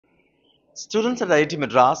Students at IIT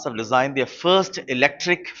Madras have designed their first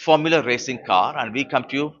electric formula racing car, and we come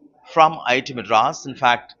to you from IIT Madras. In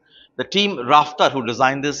fact, the team Raftar who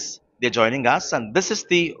designed this, they're joining us, and this is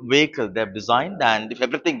the vehicle they've designed. And if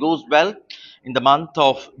everything goes well, in the month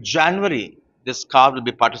of January, this car will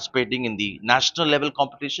be participating in the national level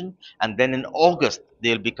competition, and then in August,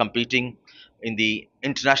 they'll be competing in the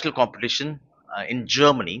international competition in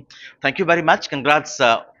Germany. Thank you very much. Congrats,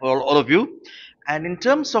 all of you. And in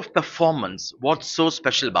terms of performance, what's so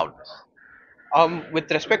special about this? With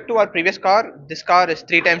respect to our previous car, this car is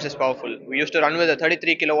three times as powerful. We used to run with a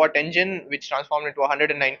 33 kilowatt engine, which transformed into a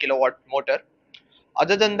 109 kilowatt motor.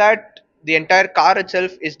 Other than that, the entire car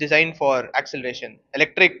itself is designed for acceleration.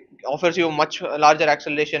 Electric offers you much larger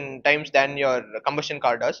acceleration times than your combustion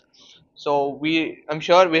car does. So we're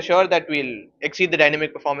sure that we'll exceed the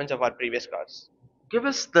dynamic performance of our previous cars. Give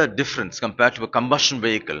us the difference compared to a combustion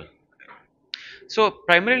vehicle. So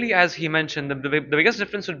primarily, as he mentioned, the biggest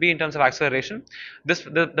difference would be in terms of acceleration.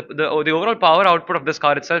 The overall power output of this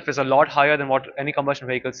car itself is a lot higher than what any combustion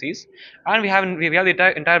vehicle sees, and we have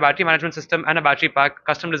the entire battery management system and a battery pack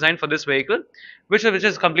custom designed for this vehicle, which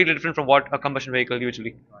is completely different from what a combustion vehicle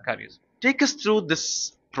usually carries. Take us through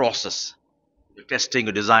this process, your testing,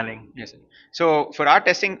 your designing. Yes. So for our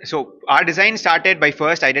testing, so our design started by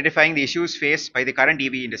first identifying the issues faced by the current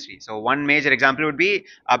EV industry. So one major example would be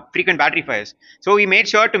frequent battery fires. So we made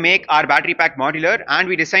sure to make our battery pack modular, and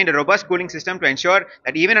we designed a robust cooling system to ensure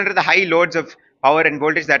that even under the high loads of power and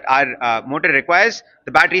voltage that our motor requires,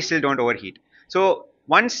 the batteries still don't overheat. So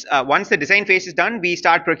once the design phase is done, we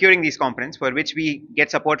start procuring these components, for which we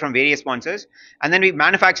get support from various sponsors, and then we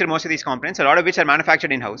manufacture most of these components, a lot of which are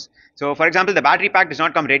manufactured in-house. So for example, the battery pack does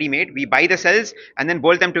not come ready-made. We buy the cells and then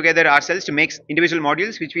bolt them together ourselves to make individual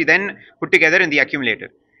modules, which we then put together in the accumulator.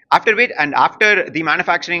 After the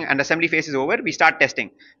manufacturing and assembly phase is over, we start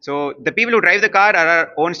testing. So the people who drive the car are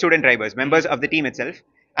our own student drivers, members of the team itself,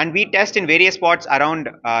 and we test in various spots around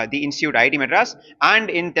the institute IIT Madras, and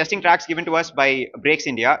in testing tracks given to us by Brakes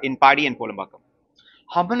India in Padi and Polambakam.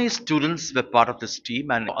 How many students were part of this team,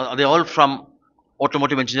 and are they all from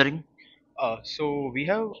automotive engineering? So we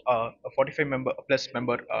have a 45 member plus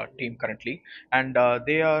member team currently, and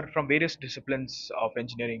they are from various disciplines of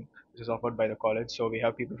engineering which is offered by the college. So we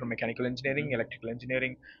have people from mechanical engineering, electrical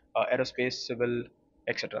engineering, aerospace, civil,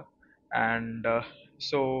 etc. And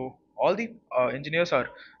so all the engineers are,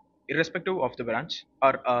 irrespective of the branch,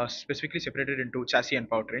 are specifically separated into chassis and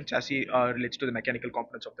powertrain. Chassis relates to the mechanical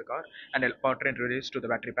components of the car, and powertrain relates to the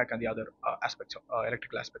battery pack and the other aspects of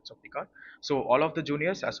electrical aspects of the car. So all of the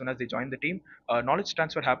juniors, as soon as they join the team, knowledge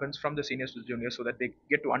transfer happens from the seniors to the juniors, so that they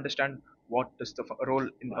get to understand what is the role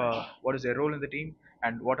in what is their role in the team,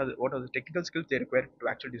 and what are the technical skills they require to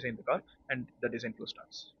actually design the car, and the design flow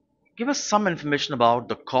starts. Give us some information about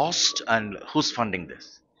the cost and who's funding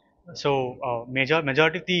this. So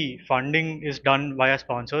majority of the funding is done via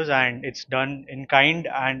sponsors, and it's done in kind,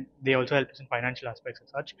 and they also help us in financial aspects and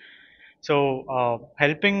such. So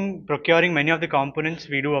helping procuring many of the components,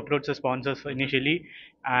 we do approach the sponsors initially,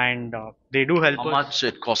 and they do help How us. much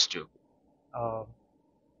it cost you? Uh,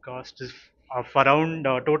 Cost is of around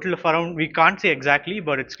total of around, we can't say exactly,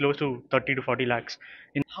 but it's close to 30 to 40 lakhs.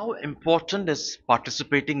 How important is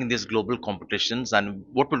participating in these global competitions, and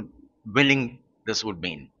what would winning this would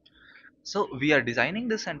mean? So we are designing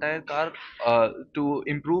this entire car to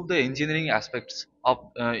improve the engineering aspects of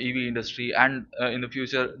EV industry, and in the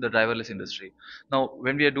future the driverless industry. Now,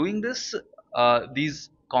 when we are doing this, these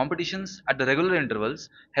competitions at the regular intervals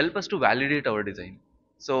help us to validate our design.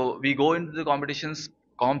 So we go into the competitions,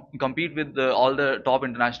 compete with all the top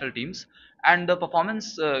international teams, and the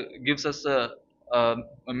performance gives us a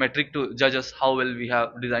metric to judge us how well we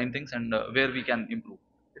have designed things, and where we can improve.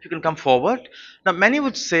 If you can come forward. Now, many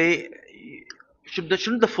would say,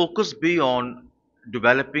 shouldn't the focus be on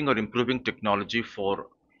developing or improving technology for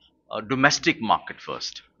a domestic market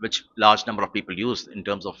first, which large number of people use in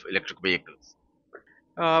terms of electric vehicles?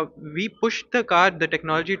 We push the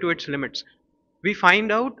technology to its limits. We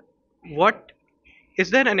find out what is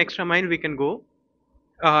there an extra mile we can go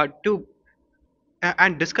to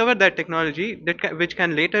and discover that technology which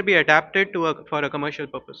can later be adapted to for a commercial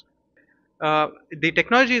purpose. The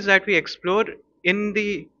technologies that we explore in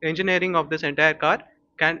the engineering of this entire car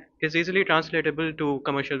is easily translatable to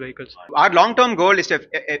commercial vehicles. Our long-term goal is to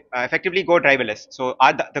effectively go driverless. So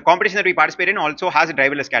the competition that we participate in also has a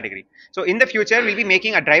driverless category. So in the future, we'll be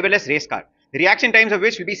making a driverless race car, the reaction times of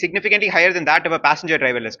which will be significantly higher than that of a passenger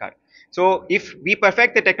driverless car. So if we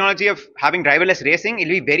perfect the technology of having driverless racing, it'll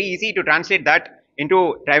be very easy to translate that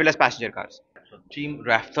into driverless passenger cars. Team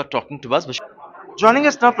Raftar talking to us. Joining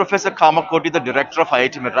us now, Professor Kamakoti, the director of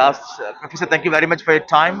IIT Madras. Professor, thank you very much for your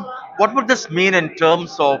time. What would this mean in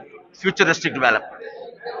terms of futuristic development?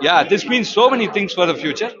 Yeah, this means so many things for the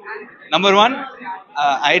future. Number one,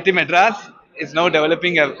 IIT Madras is now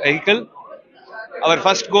developing a vehicle. Our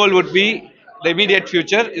first goal would be the immediate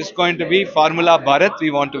future is going to be Formula Bharat.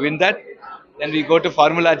 We want to win that. Then we go to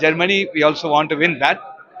Formula Germany. We also want to win that.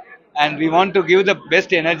 And we want to give the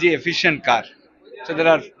best energy efficient car. So there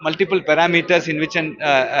are multiple parameters in which an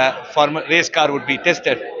race car would be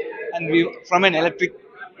tested. And we, from an electric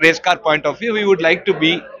race car point of view, we would like to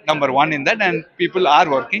be number one in that. And people are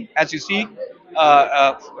working. As you see,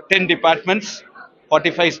 10 departments,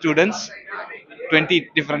 45 students,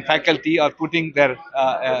 20 different faculty are putting their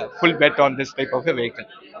full bet on this type of a vehicle.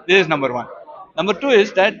 This is number one. Number two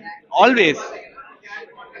is that always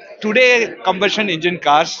today combustion engine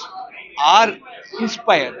cars are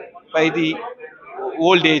inspired by the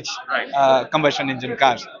old age combustion engine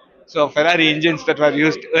cars. So Ferrari engines that were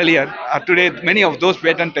used earlier are today many of those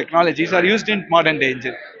patent technologies are used in modern day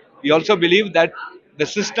engine. We also believe that the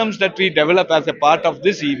systems that we develop as a part of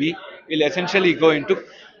this EV will essentially go into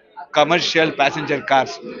commercial passenger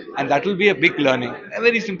cars, and that will be a big learning. A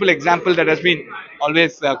very simple example that has been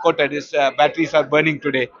always quoted is batteries are burning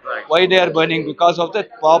today. Why they are burning? Because of the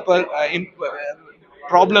proper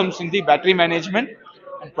problems in the battery management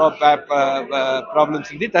and problems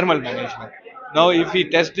in the thermal management. Now, if we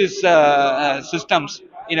test these systems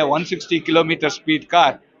in a 160-kilometer speed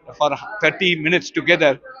car for 30 minutes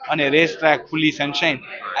together on a racetrack, fully sunshine,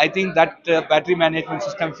 I think that battery management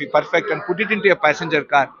system, if we perfect and put it into a passenger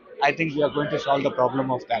car, I think we are going to solve the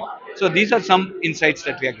problem of that. So these are some insights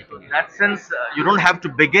that we are getting. In that sense, you don't have to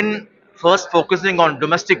begin first focusing on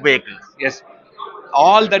domestic vehicles. Yes,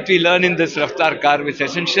 all that we learn in this Raftar car, which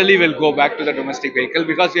essentially will go back to the domestic vehicle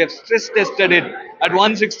because we have stress tested it at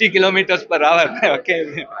 160 kilometers per hour,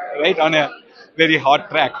 okay, right on a very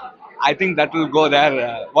hot track. I think that will go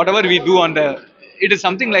there. Whatever we do on the, it is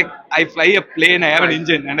something like I fly a plane, I have an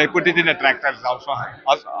engine, and I put it in a tractor, also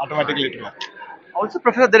automatically it works. Also,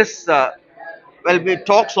 Professor, there is, well, we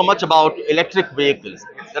talk so much about electric vehicles.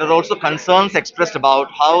 There are also concerns expressed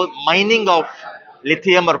about how mining of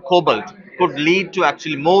lithium or cobalt could lead to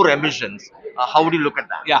actually more emissions. How would you look at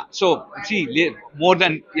that? Yeah, so see, more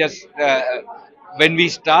than, yes, when we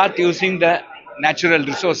start using the natural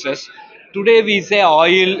resources, today we say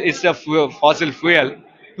oil is a fossil fuel.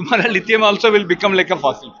 Tomorrow lithium also will become like a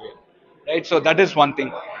fossil fuel, right? So that is one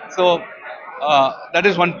thing. So that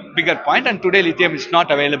is one bigger point. And today lithium is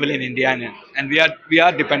not available in India, and we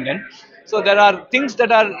are dependent. So there are things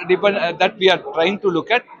that are that we are trying to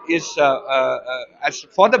look at is as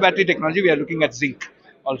for the battery technology we are looking at zinc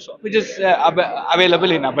also, which is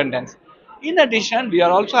available in abundance. In addition, we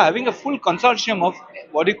are also having a full consortium of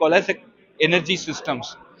what we call as energy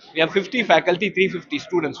systems. We have 50 faculty, 350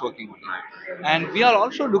 students working on it. And we are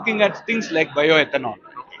also looking at things like bioethanol.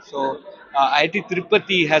 So IIT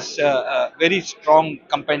Tirupati has a very strong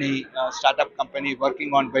company, startup company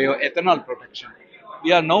working on bioethanol production.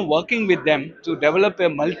 We are now working with them to develop a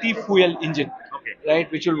multi-fuel engine,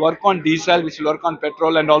 right, which will work on diesel, which will work on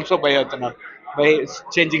petrol and also bioethanol. By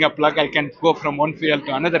changing a plug, I can go from one fuel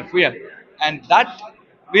to another fuel, and that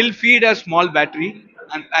will feed a small battery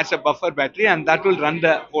and as a buffer battery, and that will run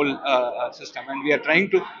the whole system. And we are trying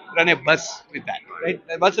to run a bus with that, right?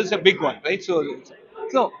 A bus is a big one, right? So,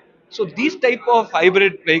 so these type of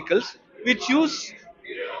hybrid vehicles which use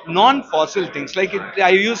non-fossil things like I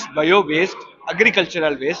use bio waste,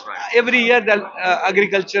 agricultural waste. Every year the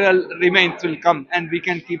agricultural remains will come, and we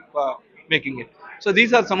can keep making it. So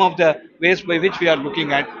these are some of the ways by which we are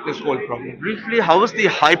looking at this whole problem. Briefly, how is the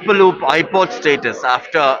Hyperloop iPod status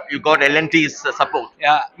after you got L&T's support?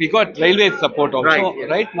 Yeah, we got railway support also. Right, yes.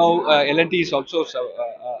 Right now, L&T is also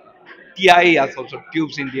TI has also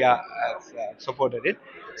Tubes India has supported it.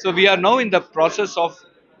 So we are now in the process of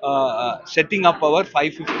setting up our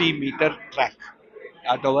 550-meter track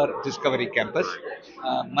at our Discovery campus.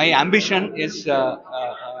 My ambition is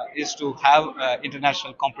to have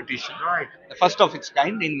international competition, the first of its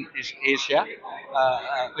kind in Asia,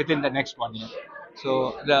 within the next 1 year.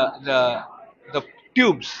 So the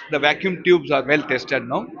tubes, the vacuum tubes are well tested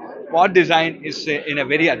now. Pod design is in a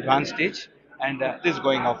very advanced stage, and this is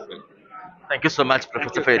going off well. Thank you so much,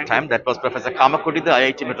 Professor, for your time. That was Professor Kamakoti, the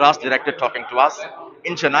IIT Madras director, talking to us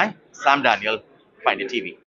in Chennai. Sam Daniel, Find TV.